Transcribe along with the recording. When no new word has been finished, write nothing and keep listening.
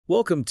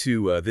Welcome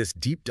to this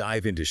deep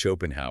dive into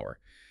Schopenhauer.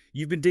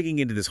 You've been digging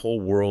into this whole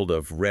world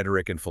of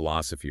rhetoric and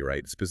philosophy,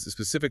 right?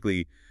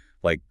 Specifically,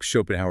 like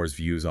Schopenhauer's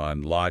views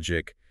on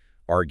logic,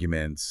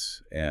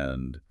 arguments,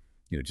 and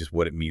just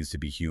what it means to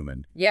be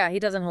human. Yeah, he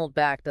doesn't hold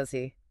back, does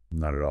he?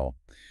 Not at all.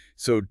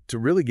 So to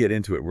really get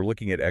into it, we're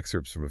looking at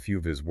excerpts from a few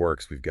of his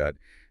works. We've got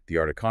The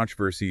Art of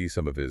Controversy,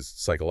 some of his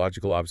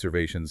psychological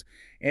observations,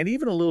 and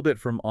even a little bit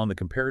from On the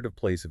Comparative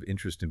Place of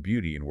Interest and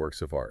Beauty in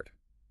Works of Art.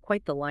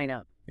 Quite the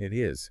lineup. It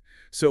is.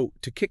 So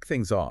to kick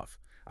things off,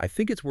 I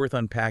think it's worth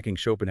unpacking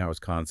Schopenhauer's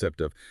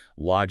concept of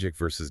logic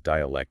versus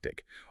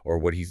dialectic, or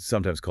what he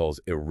sometimes calls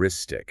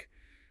heuristic.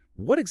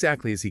 What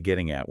exactly is he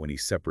getting at when he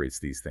separates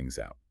these things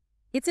out?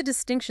 It's a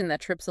distinction that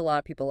trips a lot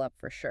of people up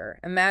for sure.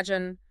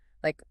 Imagine,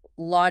 like,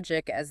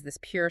 logic as this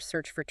pure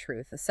search for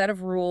truth, a set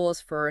of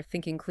rules for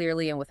thinking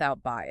clearly and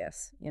without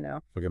bias.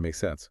 Okay, makes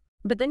sense.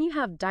 But then you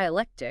have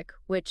dialectic,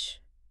 which,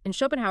 in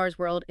Schopenhauer's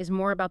world, is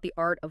more about the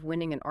art of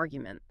winning an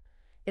argument.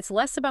 It's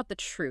less about the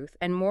truth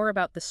and more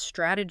about the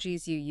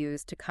strategies you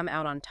use to come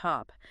out on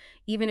top,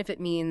 even if it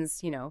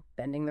means,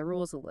 bending the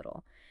rules a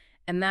little.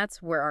 And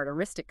that's where art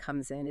heuristic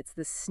comes in. It's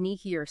the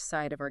sneakier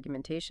side of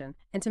argumentation.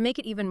 And to make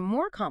it even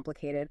more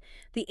complicated,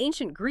 the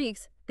ancient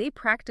Greeks, they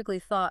practically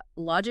thought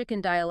logic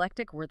and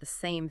dialectic were the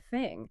same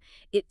thing.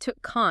 It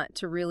took Kant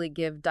to really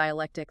give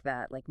dialectic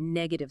that,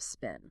 negative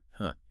spin.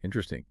 Huh,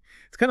 interesting.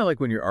 It's kind of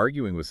like when you're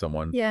arguing with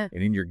someone, Yeah.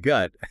 and in your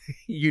gut,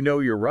 you know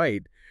you're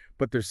right,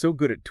 but they're so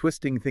good at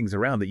twisting things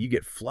around that you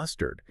get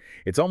flustered.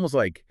 It's almost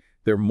like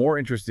they're more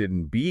interested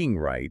in being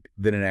right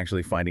than in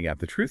actually finding out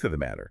the truth of the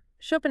matter.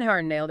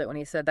 Schopenhauer nailed it when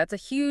he said that's a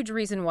huge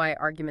reason why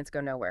arguments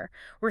go nowhere.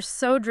 We're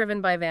so driven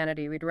by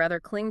vanity, we'd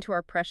rather cling to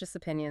our precious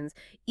opinions,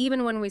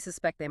 even when we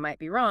suspect they might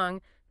be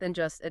wrong, than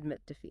just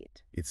admit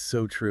defeat. It's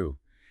so true.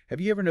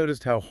 Have you ever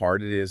noticed how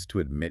hard it is to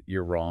admit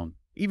you're wrong,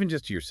 even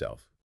just to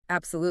yourself?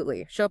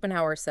 Absolutely.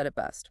 Schopenhauer said it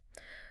best.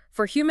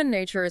 For human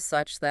nature is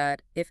such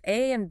that if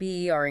A and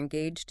B are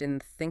engaged in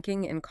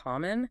thinking in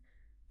common,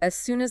 as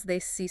soon as they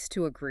cease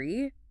to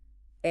agree,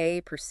 A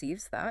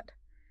perceives that.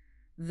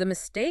 The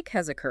mistake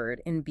has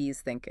occurred in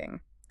B's thinking.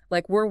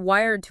 Like, we're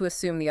wired to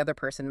assume the other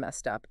person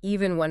messed up,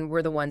 even when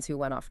we're the ones who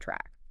went off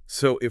track.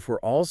 So if we're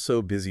all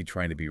so busy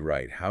trying to be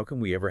right, how can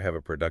we ever have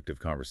a productive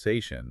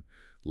conversation,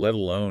 let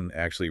alone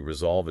actually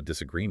resolve a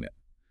disagreement?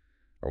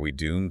 Are we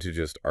doomed to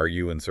just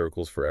argue in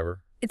circles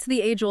forever? It's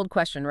the age-old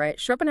question, right?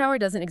 Schopenhauer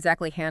doesn't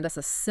exactly hand us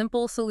a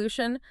simple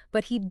solution,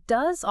 but he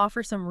does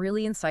offer some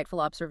really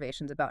insightful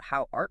observations about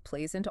how art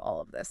plays into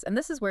all of this. And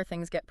this is where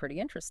things get pretty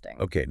interesting.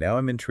 Okay, now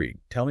I'm intrigued.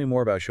 Tell me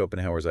more about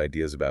Schopenhauer's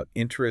ideas about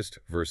interest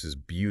versus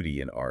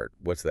beauty in art.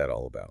 What's that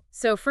all about?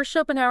 So for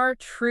Schopenhauer,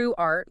 true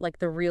art, like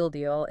the real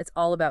deal, it's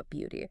all about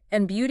beauty.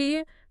 And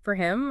beauty, for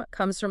him,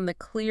 comes from the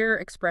clear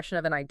expression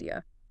of an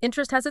idea.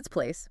 Interest has its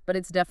place, but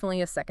it's definitely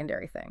a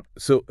secondary thing.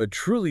 So a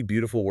truly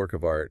beautiful work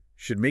of art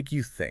should make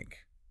you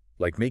think,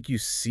 like make you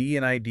see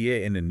an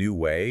idea in a new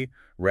way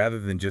rather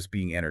than just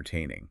being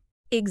entertaining.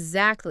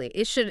 Exactly.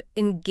 It should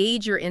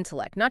engage your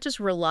intellect, not just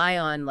rely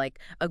on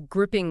a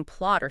gripping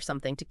plot or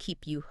something to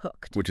keep you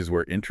hooked. Which is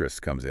where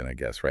interest comes in, I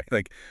guess, right?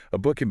 Like a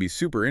book can be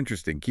super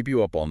interesting, keep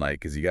you up all night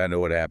because you got to know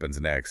what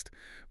happens next,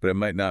 but it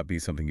might not be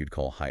something you'd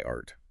call high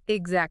art.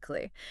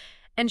 Exactly.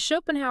 And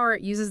Schopenhauer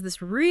uses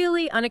this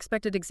really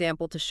unexpected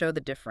example to show the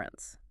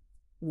difference.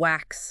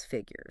 Wax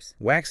figures.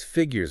 Wax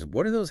figures,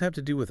 what do those have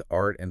to do with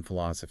art and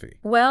philosophy?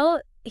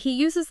 Well, he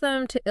uses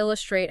them to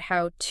illustrate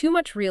how too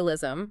much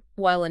realism,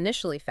 while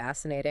initially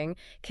fascinating,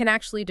 can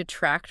actually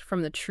detract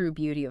from the true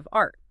beauty of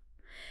art.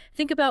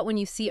 Think about when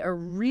you see a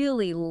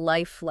really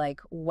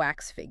lifelike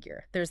wax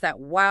figure. There's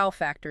that wow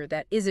factor,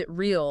 that is it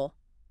real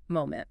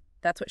moment.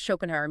 That's what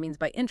Schopenhauer means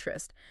by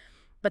interest.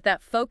 But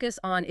that focus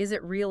on is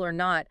it real or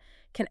not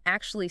can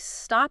actually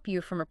stop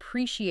you from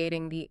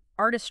appreciating the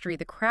artistry,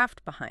 the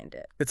craft behind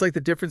it. It's like the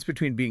difference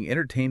between being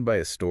entertained by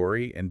a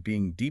story and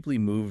being deeply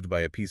moved by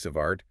a piece of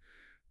art.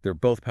 They're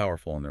both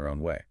powerful in their own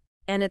way.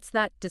 And it's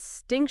that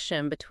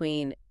distinction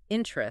between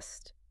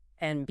interest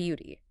and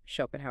beauty,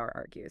 Schopenhauer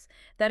argues,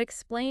 that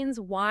explains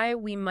why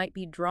we might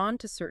be drawn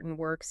to certain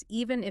works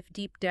even if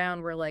deep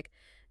down we're like,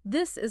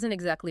 this isn't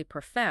exactly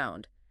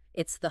profound.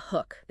 It's the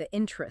hook, the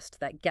interest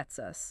that gets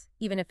us,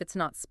 even if it's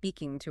not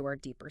speaking to our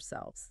deeper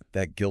selves.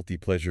 That guilty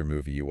pleasure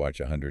movie you watch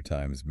 100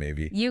 times,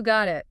 maybe. You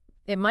got it.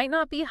 It might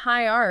not be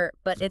high art,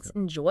 but it's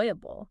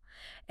enjoyable.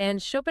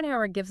 And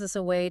Schopenhauer gives us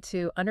a way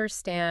to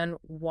understand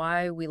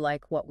why we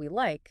like what we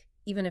like,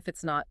 even if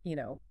it's not,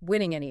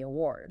 winning any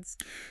awards.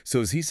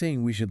 So is he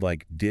saying we should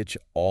ditch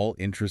all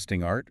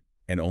interesting art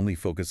and only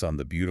focus on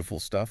the beautiful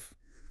stuff?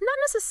 Not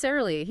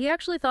necessarily. He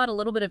actually thought a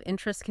little bit of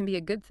interest can be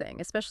a good thing,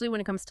 especially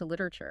when it comes to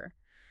literature.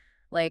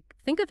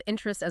 Think of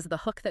interest as the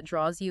hook that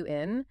draws you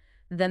in,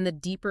 then the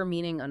deeper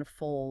meaning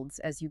unfolds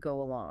as you go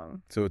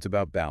along. So it's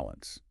about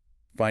balance,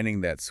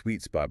 finding that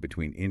sweet spot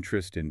between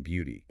interest and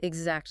beauty.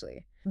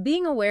 Exactly.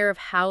 Being aware of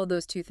how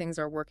those two things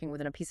are working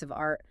within a piece of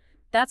art,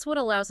 that's what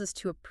allows us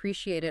to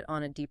appreciate it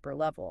on a deeper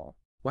level.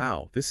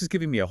 Wow, this is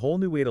giving me a whole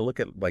new way to look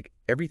at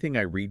everything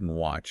I read and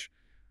watch.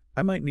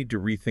 I might need to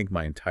rethink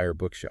my entire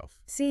bookshelf.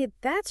 See,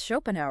 that's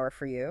Schopenhauer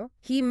for you.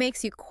 He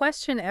makes you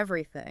question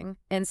everything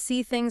and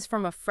see things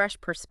from a fresh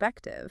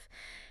perspective.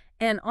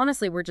 And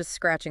honestly, we're just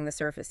scratching the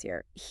surface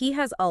here. He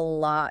has a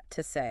lot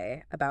to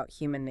say about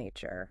human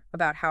nature,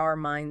 about how our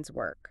minds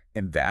work.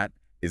 And that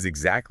is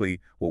exactly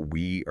what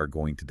we are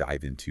going to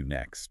dive into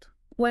next.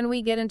 When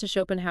we get into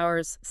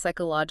Schopenhauer's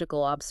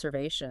psychological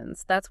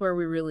observations, that's where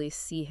we really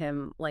see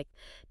him, like,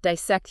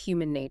 dissect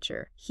human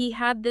nature. He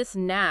had this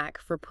knack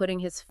for putting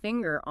his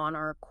finger on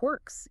our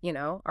quirks,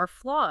 our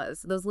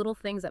flaws, those little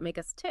things that make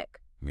us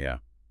tick. Yeah.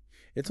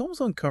 It's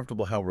almost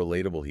uncomfortable how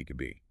relatable he could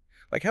be.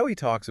 Like how he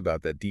talks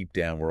about that deep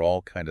down we're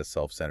all kind of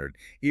self-centered,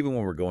 even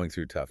when we're going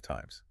through tough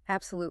times.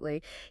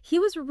 Absolutely. He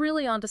was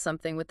really onto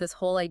something with this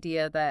whole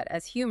idea that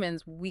as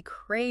humans, we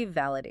crave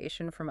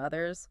validation from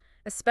others,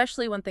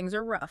 especially when things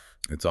are rough.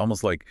 It's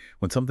almost like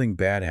when something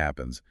bad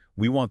happens,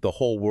 we want the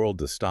whole world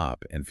to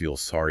stop and feel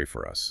sorry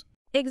for us.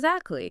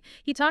 Exactly.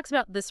 He talks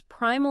about this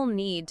primal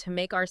need to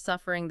make our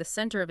suffering the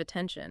center of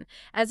attention,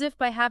 as if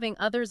by having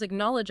others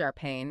acknowledge our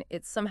pain,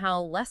 it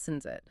somehow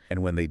lessens it.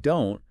 And when they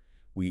don't,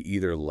 we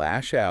either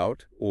lash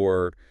out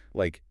or,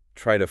 like,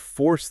 try to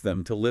force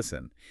them to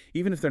listen,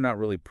 even if they're not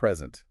really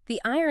present.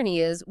 The irony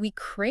is we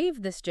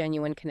crave this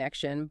genuine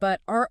connection,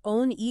 but our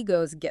own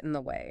egos get in the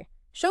way.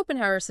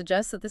 Schopenhauer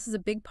suggests that this is a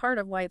big part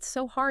of why it's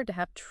so hard to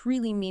have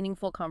truly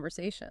meaningful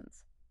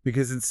conversations.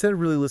 Because instead of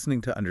really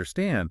listening to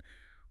understand,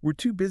 we're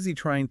too busy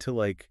trying to,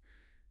 like,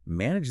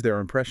 manage their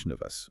impression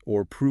of us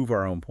or prove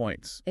our own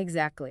points.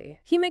 Exactly.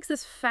 He makes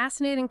this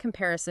fascinating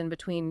comparison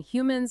between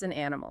humans and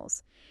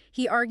animals.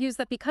 He argues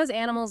that because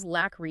animals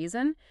lack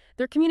reason,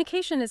 their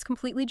communication is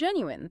completely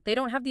genuine. They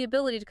don't have the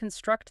ability to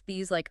construct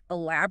these, like,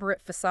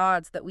 elaborate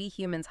facades that we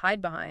humans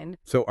hide behind.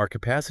 So our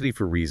capacity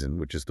for reason,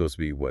 which is supposed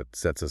to be what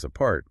sets us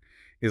apart,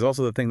 is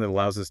also the thing that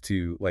allows us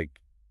to, like,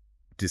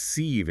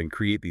 deceive and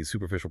create these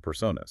superficial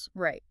personas.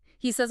 Right.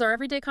 He says our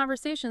everyday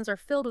conversations are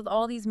filled with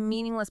all these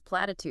meaningless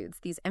platitudes,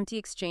 these empty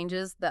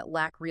exchanges that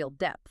lack real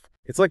depth.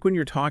 It's like when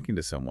you're talking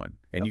to someone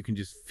and you can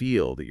just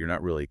feel that you're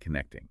not really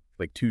connecting,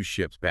 like two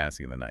ships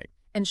passing in the night.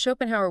 And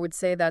Schopenhauer would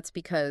say that's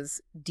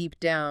because, deep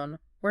down,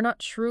 we're not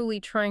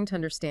truly trying to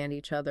understand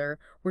each other.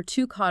 We're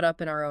too caught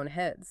up in our own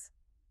heads.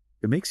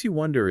 It makes you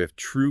wonder if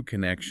true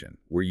connection,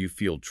 where you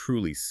feel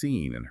truly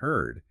seen and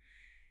heard,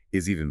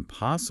 is even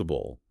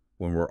possible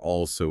when we're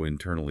all so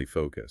internally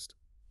focused.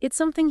 It's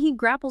something he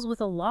grapples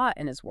with a lot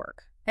in his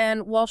work.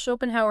 And while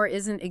Schopenhauer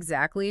isn't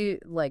exactly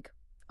like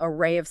a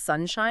ray of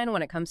sunshine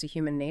when it comes to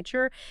human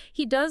nature,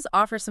 he does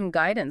offer some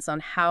guidance on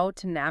how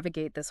to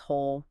navigate this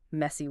whole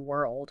messy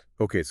world.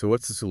 Okay, so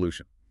what's the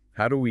solution?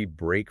 How do we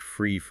break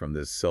free from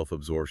this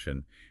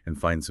self-absorption and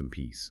find some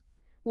peace?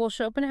 Well,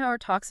 Schopenhauer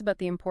talks about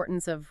the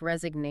importance of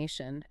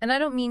resignation. And I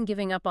don't mean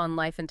giving up on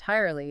life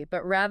entirely,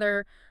 but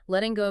rather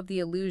letting go of the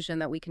illusion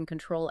that we can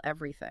control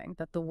everything,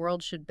 that the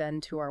world should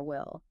bend to our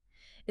will.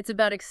 It's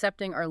about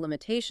accepting our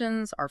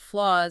limitations, our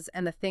flaws,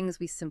 and the things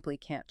we simply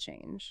can't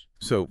change.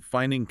 So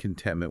finding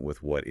contentment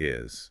with what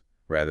is,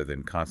 rather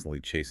than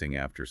constantly chasing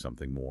after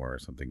something more,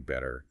 something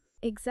better.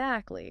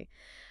 Exactly.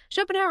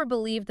 Schopenhauer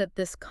believed that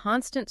this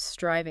constant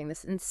striving,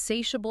 this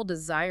insatiable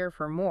desire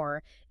for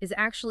more, is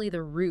actually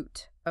the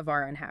root of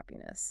our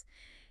unhappiness.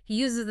 He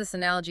uses this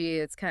analogy,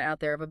 it's kind of out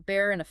there, of a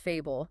bear in a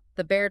fable.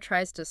 The bear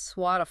tries to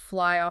swat a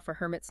fly off a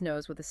hermit's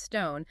nose with a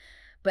stone,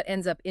 but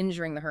ends up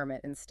injuring the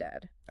hermit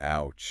instead.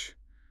 Ouch.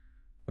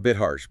 A bit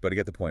harsh, but I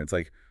get the point. It's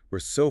like we're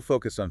so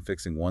focused on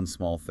fixing one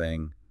small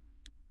thing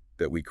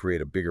that we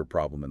create a bigger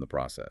problem in the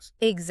process.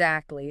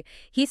 Exactly.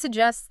 He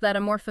suggests that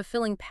a more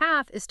fulfilling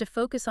path is to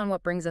focus on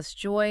what brings us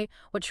joy,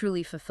 what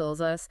truly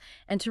fulfills us,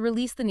 and to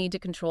release the need to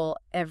control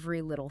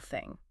every little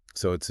thing.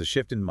 So it's a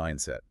shift in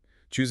mindset,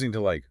 choosing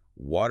to, like,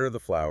 water the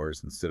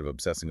flowers instead of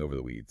obsessing over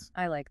the weeds.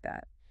 I like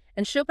that.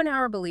 And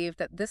Schopenhauer believed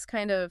that this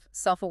kind of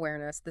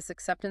self-awareness, this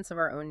acceptance of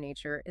our own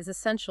nature, is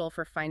essential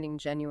for finding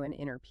genuine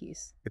inner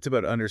peace. It's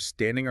about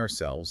understanding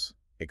ourselves,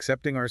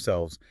 accepting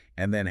ourselves,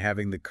 and then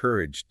having the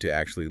courage to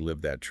actually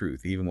live that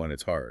truth, even when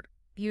it's hard.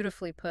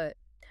 Beautifully put.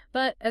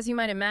 But as you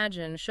might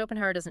imagine,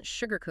 Schopenhauer doesn't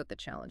sugarcoat the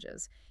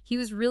challenges. He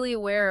was really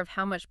aware of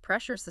how much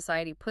pressure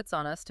society puts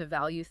on us to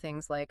value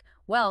things like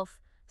wealth,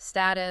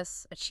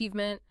 status,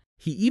 achievement.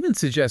 He even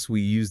suggests we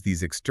use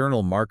these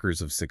external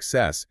markers of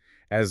success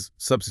as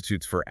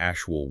substitutes for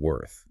actual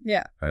worth,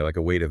 Yeah. right? Like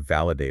a way to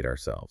validate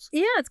ourselves.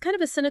 Yeah, it's kind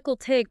of a cynical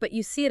take, but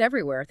you see it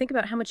everywhere. Think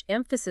about how much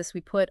emphasis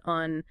we put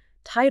on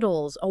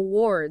titles,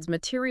 awards,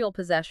 material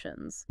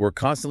possessions. We're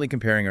constantly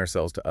comparing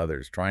ourselves to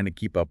others, trying to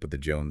keep up with the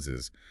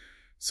Joneses.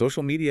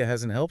 Social media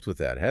hasn't helped with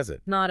that, has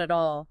it? Not at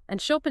all.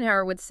 And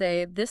Schopenhauer would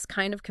say this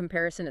kind of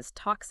comparison is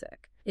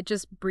toxic. It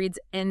just breeds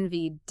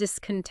envy,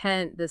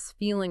 discontent, this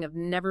feeling of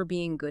never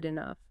being good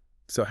enough.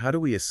 So how do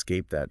we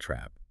escape that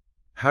trap?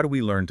 How do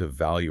we learn to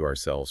value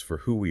ourselves for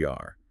who we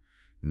are,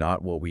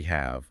 not what we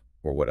have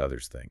or what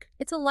others think?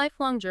 It's a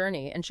lifelong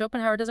journey, and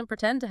Schopenhauer doesn't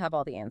pretend to have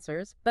all the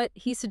answers, but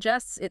he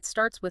suggests it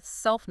starts with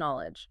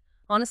self-knowledge,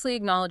 honestly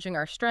acknowledging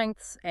our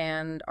strengths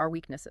and our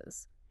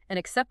weaknesses, and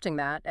accepting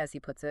that, as he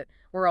puts it,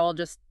 we're all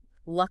just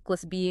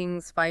luckless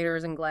beings,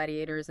 fighters and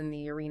gladiators in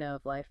the arena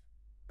of life.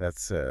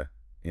 That's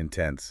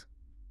intense.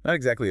 Not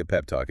exactly a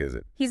pep talk, is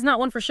it? He's not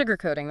one for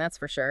sugarcoating, that's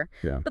for sure.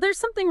 Yeah. But there's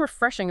something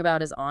refreshing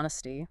about his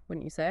honesty,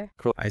 wouldn't you say?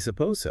 I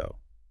suppose so.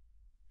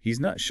 He's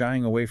not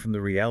shying away from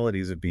the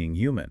realities of being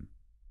human.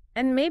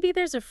 And maybe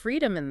there's a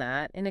freedom in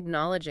that, in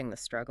acknowledging the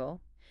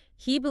struggle.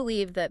 He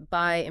believed that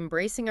by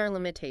embracing our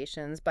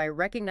limitations, by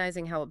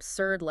recognizing how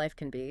absurd life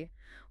can be,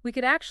 we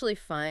could actually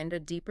find a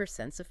deeper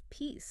sense of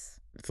peace.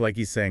 It's like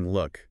he's saying,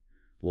 look,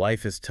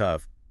 life is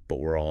tough, but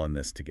we're all in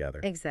this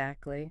together.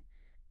 Exactly.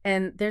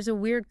 And there's a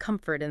weird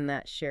comfort in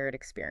that shared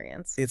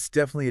experience. It's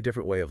definitely a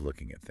different way of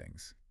looking at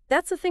things.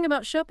 That's the thing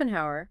about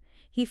Schopenhauer.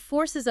 He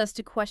forces us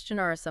to question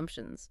our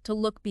assumptions, to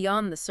look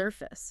beyond the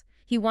surface.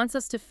 He wants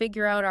us to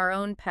figure out our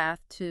own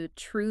path to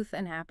truth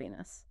and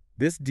happiness.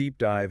 This deep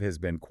dive has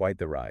been quite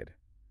the ride.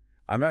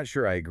 I'm not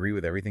sure I agree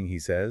with everything he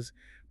says,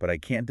 but I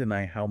can't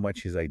deny how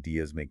much his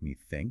ideas make me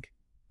think.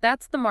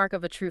 That's the mark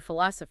of a true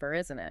philosopher,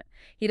 isn't it?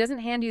 He doesn't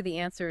hand you the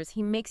answers,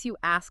 he makes you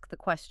ask the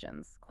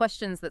questions.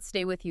 Questions that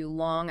stay with you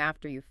long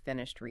after you've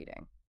finished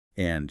reading.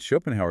 And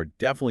Schopenhauer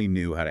definitely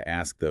knew how to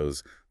ask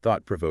those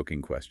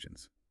thought-provoking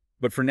questions.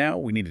 But for now,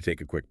 we need to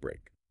take a quick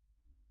break.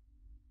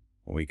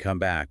 When we come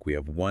back, we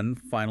have one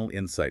final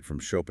insight from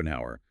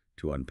Schopenhauer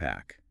to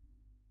unpack.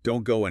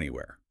 Don't go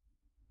anywhere.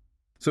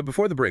 So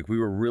before the break, we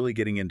were really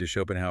getting into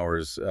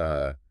Schopenhauer's,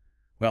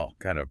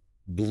 kind of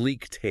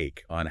bleak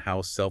take on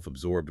how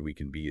self-absorbed we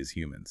can be as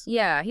humans.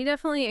 Yeah, he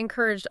definitely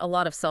encouraged a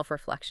lot of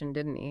self-reflection,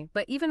 didn't he?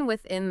 But even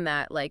within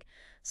that,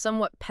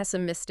 somewhat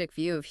pessimistic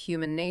view of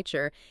human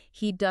nature,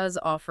 he does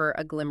offer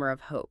a glimmer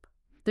of hope.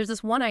 There's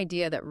this one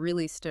idea that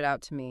really stood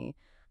out to me,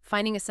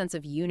 finding a sense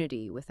of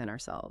unity within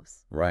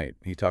ourselves. Right.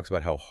 He talks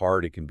about how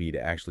hard it can be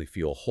to actually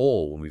feel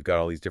whole when we've got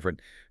all these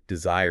different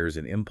desires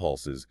and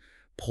impulses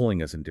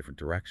pulling us in different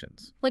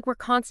directions. Like we're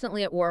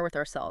constantly at war with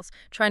ourselves,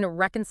 trying to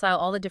reconcile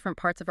all the different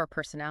parts of our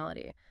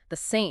personality. The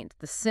saint,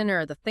 the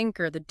sinner, the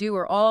thinker, the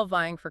doer, all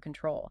vying for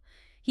control.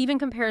 He even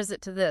compares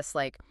it to this,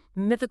 like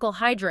mythical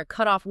Hydra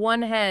cut off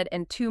one head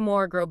and two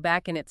more grow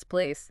back in its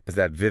place. It's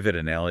that vivid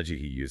analogy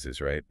he uses,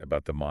 right?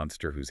 About the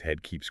monster whose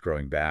head keeps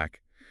growing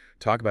back.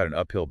 Talk about an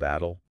uphill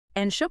battle.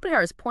 And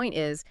Schopenhauer's point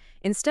is,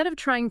 instead of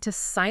trying to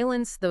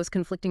silence those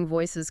conflicting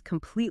voices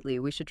completely,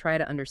 we should try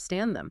to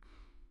understand them.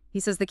 He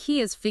says the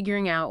key is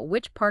figuring out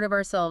which part of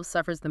ourselves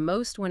suffers the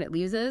most when it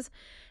loses,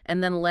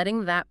 and then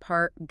letting that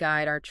part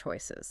guide our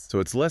choices.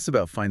 So it's less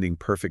about finding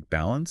perfect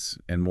balance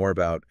and more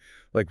about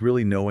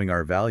really knowing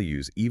our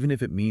values, even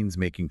if it means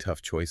making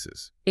tough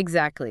choices.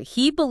 Exactly.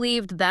 He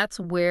believed that's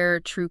where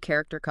true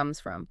character comes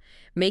from,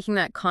 making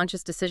that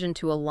conscious decision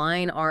to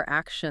align our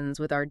actions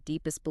with our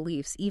deepest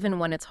beliefs, even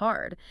when it's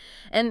hard.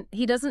 And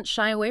he doesn't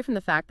shy away from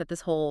the fact that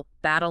this whole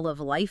battle of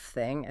life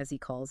thing, as he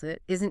calls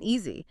it, isn't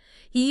easy.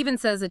 He even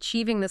says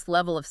achieving this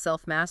level of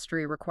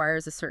self-mastery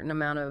requires a certain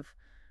amount of,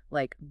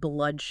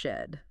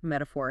 bloodshed,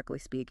 metaphorically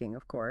speaking,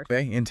 of course.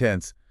 Okay,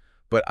 intense.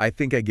 But I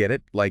think I get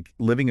it.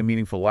 Living a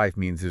meaningful life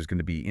means there's going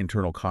to be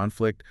internal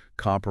conflict,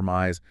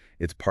 compromise.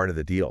 It's part of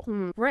the deal.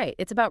 Right.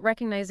 It's about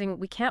recognizing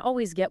we can't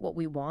always get what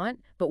we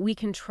want, but we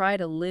can try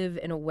to live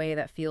in a way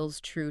that feels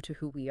true to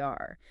who we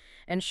are.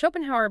 And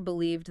Schopenhauer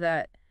believed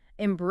that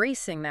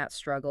embracing that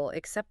struggle,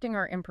 accepting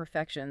our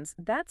imperfections,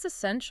 that's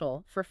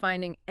essential for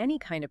finding any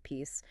kind of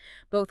peace,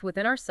 both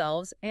within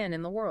ourselves and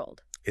in the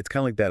world. It's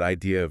kind of like that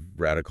idea of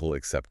radical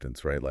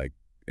acceptance, right?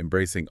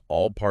 Embracing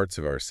all parts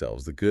of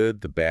ourselves, the good,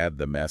 the bad,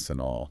 the mess,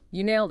 and all.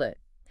 You nailed it.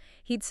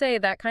 He'd say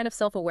that kind of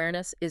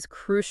self-awareness is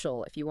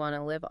crucial if you want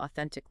to live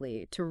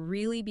authentically, to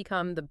really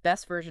become the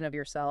best version of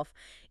yourself,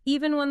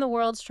 even when the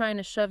world's trying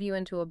to shove you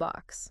into a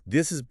box.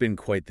 This has been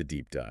quite the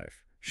deep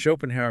dive.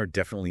 Schopenhauer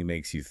definitely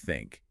makes you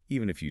think,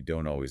 even if you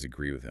don't always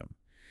agree with him.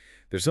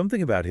 There's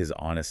something about his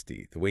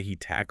honesty, the way he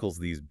tackles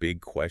these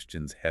big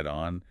questions head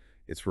on.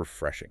 It's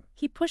refreshing.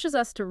 He pushes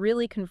us to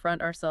really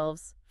confront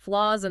ourselves,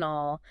 flaws and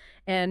all,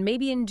 and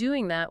maybe in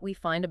doing that, we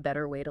find a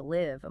better way to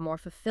live, a more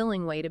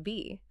fulfilling way to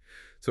be.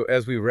 So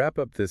as we wrap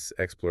up this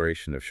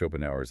exploration of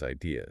Schopenhauer's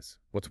ideas,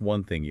 what's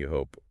one thing you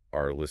hope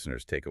our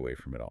listeners take away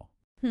from it all?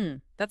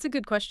 That's a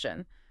good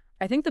question.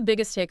 I think the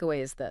biggest takeaway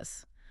is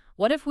this.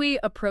 What if we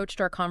approached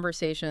our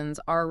conversations,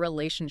 our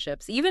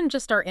relationships, even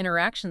just our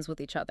interactions with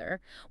each other,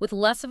 with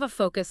less of a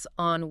focus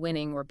on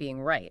winning or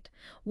being right?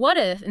 What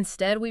if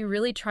instead we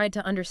really tried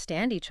to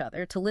understand each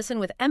other, to listen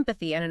with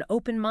empathy and an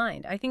open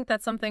mind? I think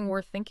that's something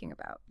worth thinking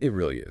about. It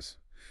really is.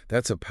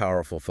 That's a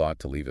powerful thought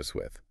to leave us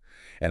with.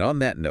 And on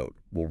that note,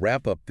 we'll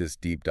wrap up this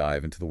deep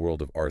dive into the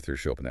world of Arthur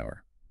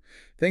Schopenhauer.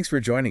 Thanks for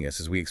joining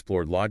us as we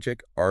explored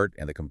logic, art,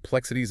 and the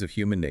complexities of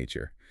human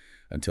nature.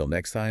 Until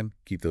next time,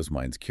 keep those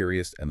minds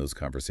curious and those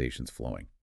conversations flowing.